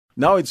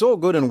Now, it's all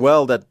good and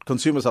well that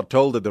consumers are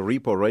told that the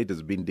repo rate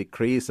has been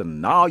decreased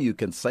and now you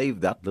can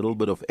save that little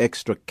bit of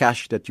extra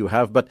cash that you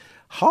have. But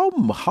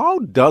how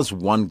does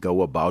one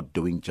go about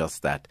doing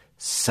just that?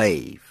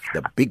 Save,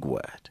 the big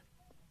word.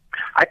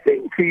 I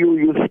think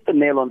you hit the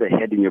nail on the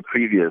head in your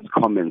previous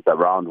comments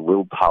around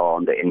willpower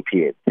on the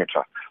NPA,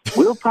 etc.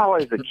 Willpower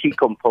is a key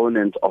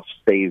component of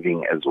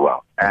saving as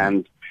well.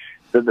 And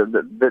there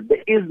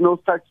is no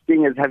such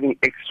thing as having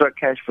extra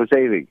cash for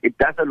saving. It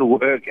doesn't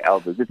work,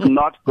 Elvis. It's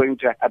not going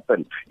to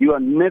happen. You are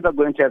never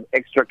going to have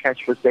extra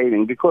cash for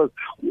saving because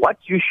what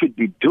you should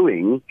be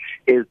doing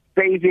is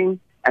saving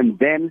and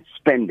then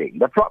spending.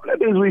 The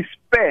problem is we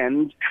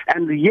spend,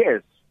 and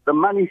yes, the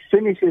money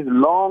finishes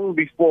long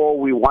before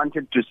we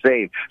wanted to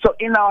save. So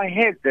in our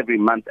heads every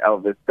month,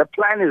 Elvis, the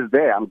plan is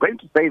there. I'm going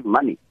to save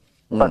money.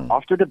 But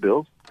after the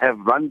bills have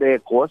run their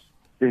course,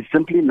 there's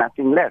simply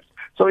nothing left.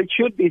 So it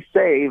should be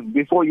saved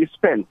before you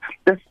spend.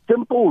 The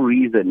simple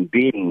reason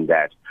being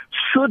that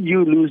should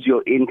you lose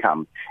your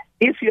income,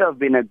 if you have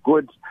been a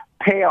good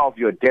payer of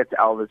your debt,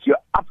 Elvis, you're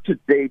up to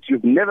date,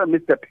 you've never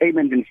missed a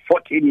payment in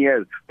 14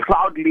 years,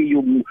 proudly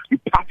you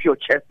puff your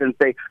chest and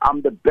say,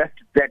 I'm the best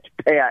debt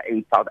payer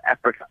in South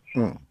Africa.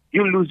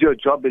 You lose your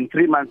job in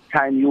 3 months'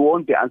 time, you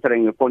won't be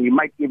answering your phone. You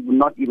might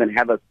not even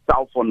have a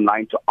cell phone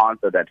line to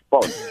answer that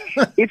phone.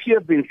 If you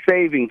have been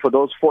saving for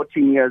those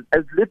 14 years,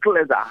 as little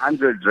as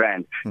 100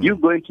 rand, you're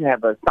going to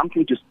have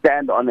something to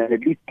stand on and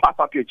at least puff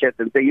up your chest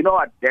and say, you know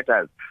what,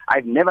 debtors,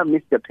 I've never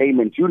missed a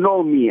payment. You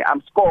know me,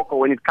 I'm scorker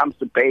when it comes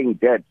to paying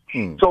debt.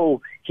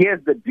 So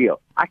here's the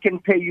deal. I can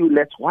pay you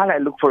less while I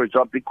look for a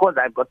job because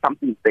I've got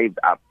something saved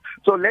up.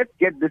 So let's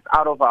get this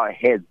out of our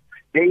heads.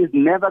 There is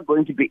never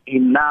going to be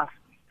enough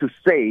to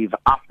save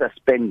after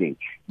spending.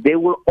 There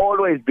will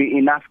always be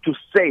enough to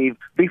save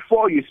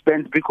before you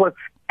spend because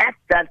at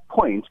that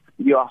point,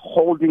 you are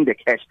holding the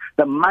cash.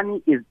 The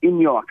money is in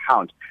your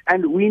account.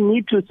 And we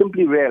need to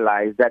simply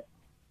realize that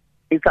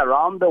it's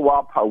around the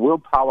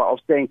willpower of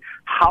saying,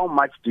 how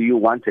much do you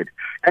want it?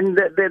 And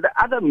the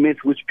other myth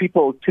which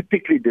people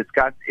typically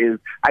discuss is,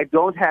 I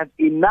don't have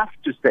enough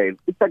to save.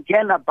 It's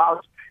again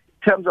about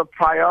terms of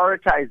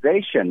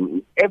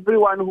prioritization.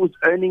 Everyone who's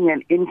earning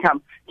an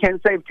income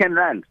can save 10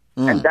 rand.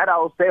 And that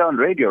I'll say on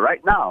radio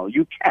right now,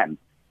 you can.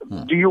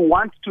 Do you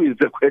want to is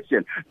the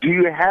question. Do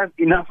you have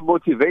enough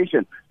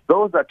motivation?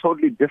 Those are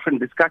totally different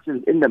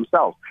discussions in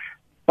themselves.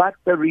 But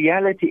the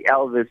reality,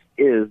 Elvis,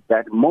 is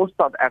that most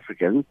South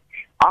Africans,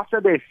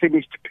 after they've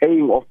finished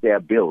paying off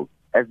their bills,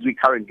 as we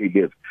currently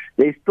live,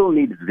 they still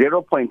need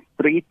 0.3%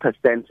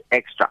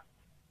 extra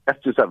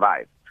just to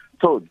survive.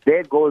 So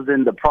there goes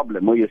in the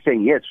problem where you're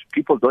saying, yes,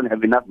 people don't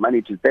have enough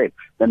money to save.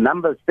 The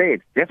numbers say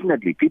it.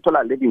 Definitely, people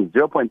are living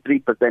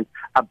 0.3%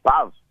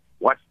 above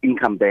what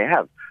income they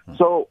have.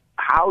 So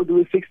how do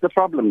we fix the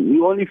problem?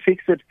 We only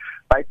fix it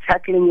by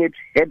tackling it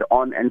head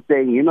on and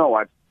saying, you know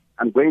what,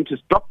 I'm going to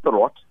stop the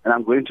rot and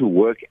I'm going to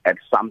work at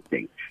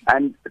something.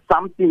 And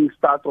something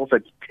starts off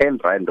at 10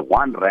 rand,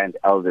 1 rand,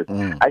 Elvis.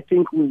 I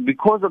think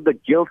because of the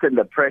guilt and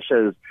the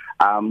pressures,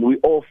 we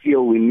all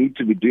feel we need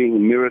to be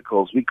doing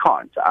miracles. We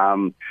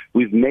can't.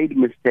 We've made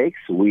mistakes.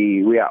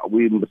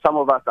 Some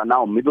of us are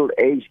now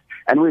middle-aged,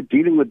 and we're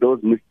dealing with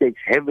those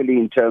mistakes heavily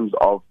in terms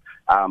of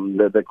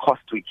the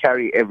cost we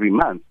carry every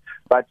month.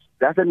 But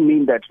doesn't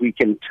mean that we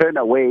can turn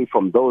away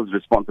from those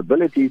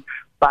responsibilities.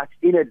 But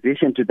in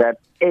addition to that,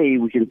 A,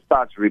 we can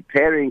start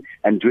repairing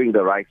and doing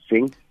the right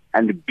thing.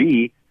 And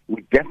B,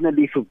 we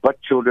definitely, if we've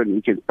got children,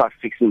 we can start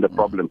fixing the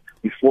problem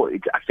before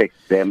it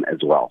affects them as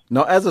well.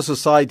 Now, as a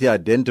society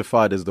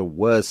identified as the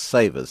worst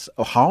savers,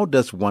 how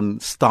does one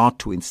start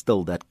to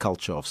instill that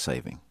culture of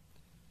saving?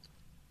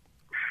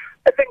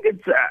 I think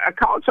it's a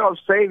culture of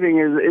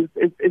saving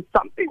is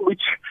something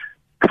which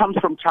comes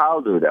from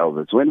childhood,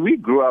 Elvis. When we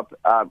grew up,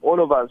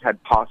 all of us had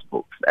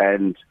passbooks,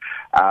 and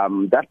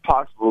that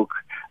passbook,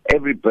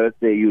 every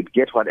birthday, you'd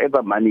get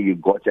whatever money you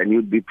got, and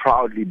you'd be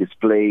proudly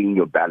displaying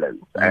your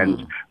balance.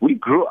 And we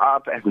grew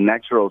up as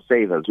natural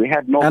savers. We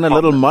had no and a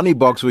little money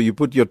box where you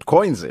put your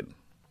coins in.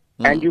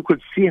 And you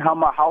could see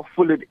how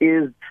full it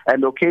is,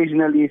 and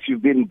occasionally, if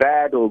you've been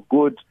bad or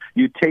good,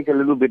 you take a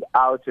little bit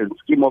out and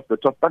skim off the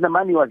top, but the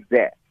money was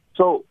there.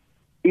 So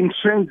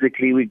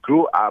intrinsically, we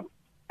grew up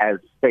as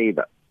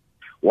savers.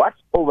 What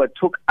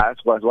overtook us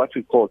was what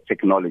we call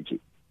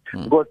technology.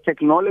 Because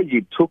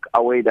technology took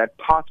away that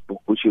passbook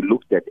which you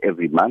looked at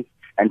every month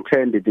and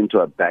turned it into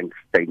a bank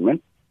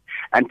statement.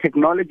 And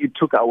technology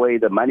took away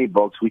the money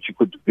box which you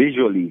could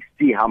visually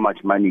see how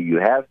much money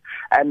you have.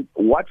 And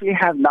what we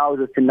have now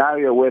is a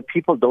scenario where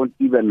people don't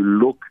even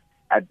look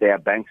at their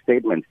bank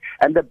statement.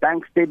 And the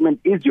bank statement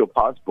is your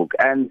passbook.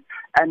 And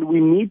we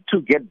need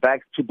to get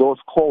back to those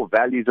core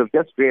values of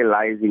just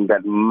realizing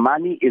that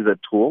money is a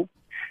tool.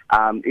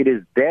 It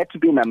is there to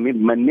be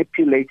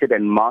manipulated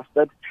and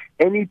mastered.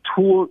 Any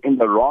tool in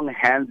the wrong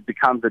hands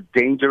becomes a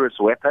dangerous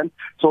weapon.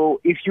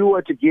 So if you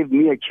were to give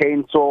me a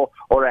chainsaw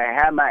or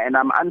a hammer and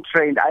I'm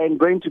untrained, I am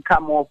going to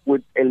come off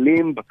with a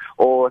limb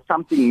or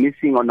something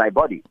missing on my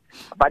body.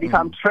 But if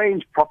I'm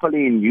trained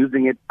properly in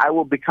using it, I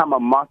will become a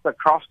master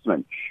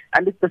craftsman.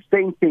 And it's the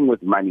same thing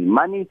with money.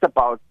 Money is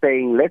about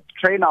saying, let's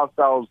train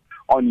ourselves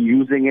on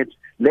using it.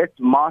 Let's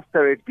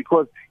master it,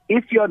 because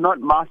if you're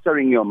not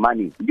mastering your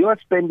money, you're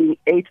spending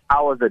 8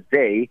 hours a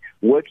day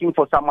working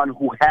for someone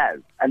who has.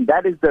 And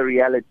that is the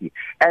reality.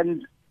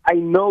 And I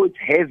know it's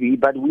heavy,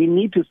 but we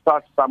need to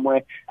start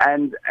somewhere.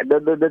 And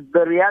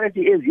the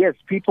reality is, yes,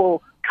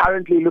 people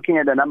currently looking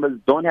at the numbers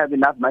don't have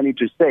enough money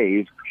to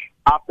save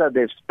after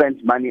they've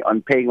spent money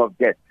on paying off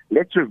debt.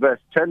 Let's reverse,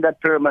 turn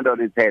that pyramid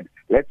on its head.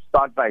 Let's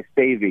start by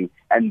saving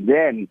and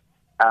then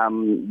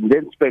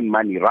spend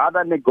money.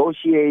 Rather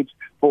negotiate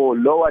for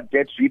lower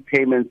debt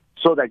repayments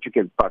so that you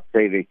can start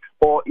saving.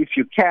 Or if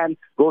you can,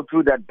 go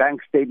through that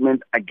bank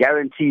statement. I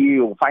guarantee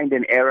you'll find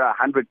an error,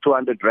 100,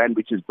 200 rand,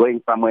 which is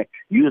going somewhere.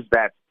 Use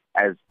that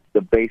as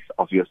the base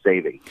of your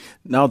saving.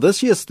 Now,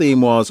 this year's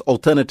theme was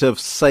alternative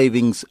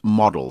savings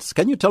models.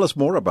 Can you tell us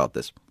more about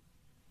this?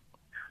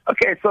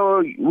 Okay,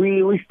 so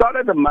we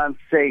started the month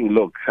saying,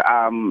 look,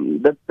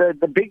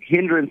 the big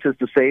hindrances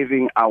to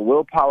saving are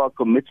willpower,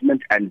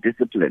 commitment, and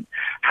discipline.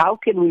 How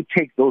can we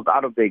take those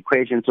out of the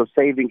equation so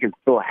saving can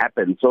still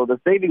happen? So the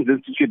Savings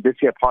Institute this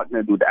year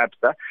partnered with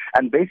ABSA,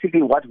 and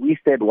basically what we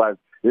said was,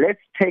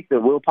 let's take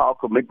the willpower,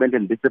 commitment,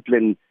 and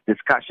discipline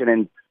discussion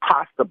and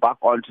pass the buck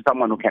on to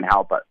someone who can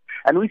help us.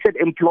 And we said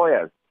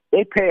employers,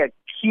 they play a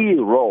key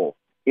role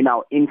in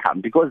our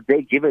income because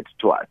they give it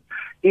to us.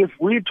 If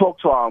we talk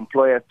to our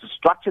employers to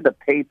structure the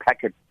pay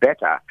packet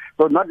better,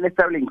 so not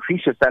necessarily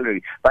increase your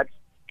salary, but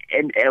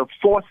and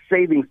force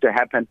savings to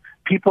happen,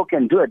 people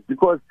can do it,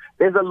 because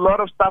there's a lot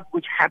of stuff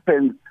which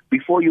happens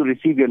before you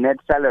receive your net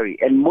salary,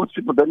 and most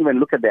people don't even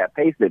look at their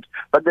pay slips.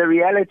 But the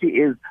reality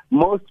is,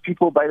 most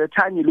people, by the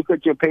time you look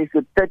at your pay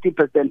slip,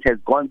 30% has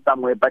gone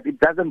somewhere, but it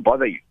doesn't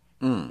bother you.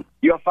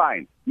 You're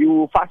fine.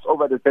 You fuss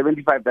over the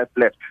 75 that's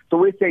left. So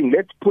we're saying,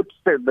 let's put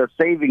the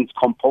savings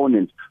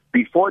component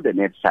before the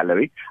net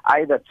salary,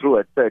 either through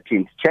a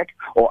 13th check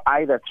or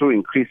either through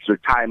increased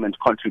retirement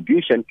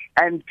contribution,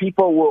 and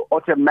people will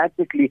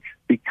automatically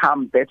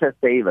become better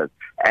savers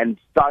and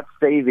start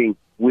saving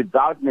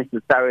without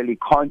necessarily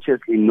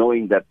consciously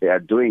knowing that they are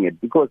doing it.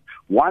 Because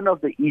one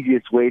of the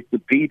easiest ways to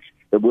beat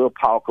the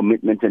willpower,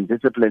 commitment, and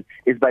discipline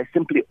is by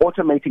simply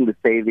automating the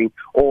saving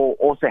or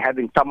also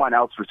having someone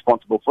else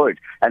responsible for it.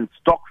 And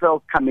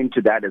Stokvels come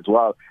into that as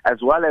well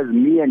as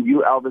me and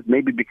you, Elvis,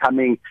 maybe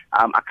becoming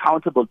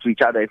accountable to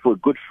each other if we're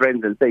good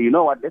friends and say, you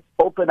know what, let's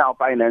open our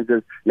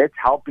finances, let's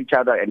help each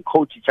other and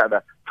coach each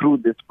other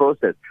through this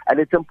process. And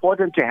it's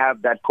important to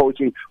have that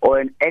coaching or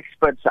an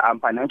expert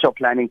financial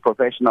planning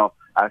professional,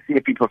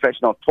 CFP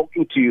professional,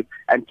 talking to you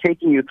and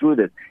taking you through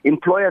this.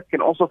 Employers can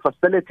also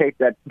facilitate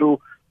that through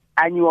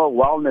annual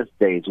wellness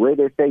days where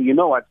they say, you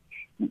know what,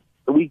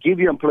 we give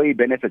you employee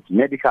benefits,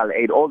 medical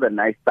aid, all the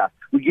nice stuff.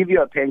 We give you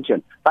a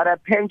pension, but a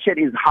pension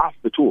is half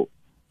the tool.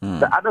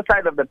 The other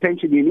side of the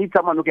pension, you need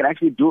someone who can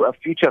actually do a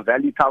future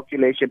value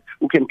calculation,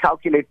 who can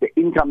calculate the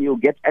income you'll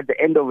get at the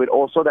end of it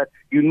all so that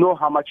you know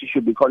how much you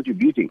should be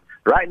contributing.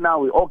 Right now,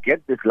 we all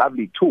get this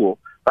lovely tool,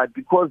 but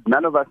because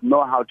none of us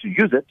know how to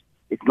use it,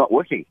 it's not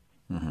working.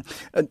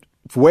 And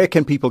where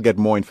can people get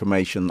more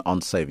information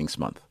on Savings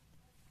Month?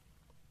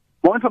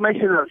 More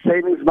information on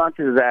Savings Month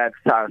is at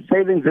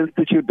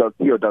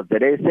savingsinstitute.co.za,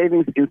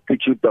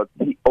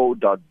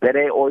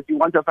 savingsinstitute.co.za, or if you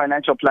want a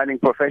financial planning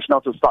professional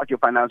to start your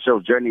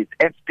financial journey,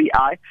 it's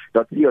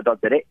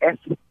spi.co.za,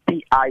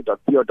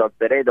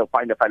 spi.co.za. They'll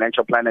find a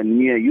financial planner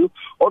near you.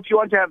 Or if you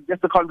want to have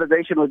just a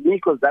conversation with me,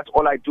 because that's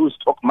all I do is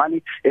talk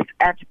money, it's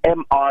at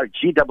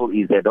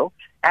MRGEEZO,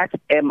 at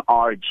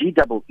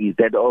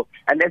MRGEEZO.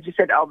 And as you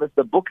said, Elvis,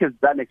 the book has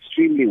done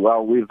extremely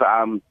well. We've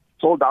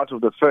sold out of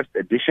the first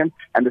edition,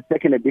 and the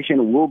second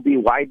edition will be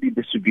widely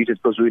distributed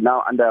because we're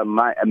now under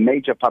a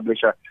major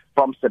publisher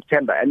from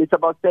September. And it's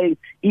about saying,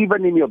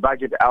 even in your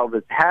budget,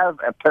 Elvis, have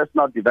a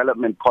personal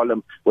development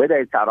column, whether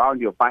it's around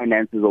your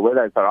finances or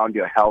whether it's around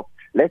your health.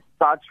 Let's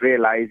start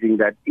realizing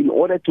that in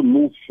order to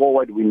move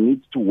forward, we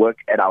need to work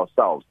at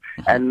ourselves.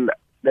 And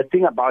the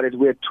thing about it,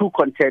 we're too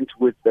content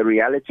with the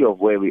reality of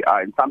where we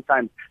are, and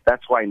sometimes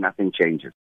that's why nothing changes.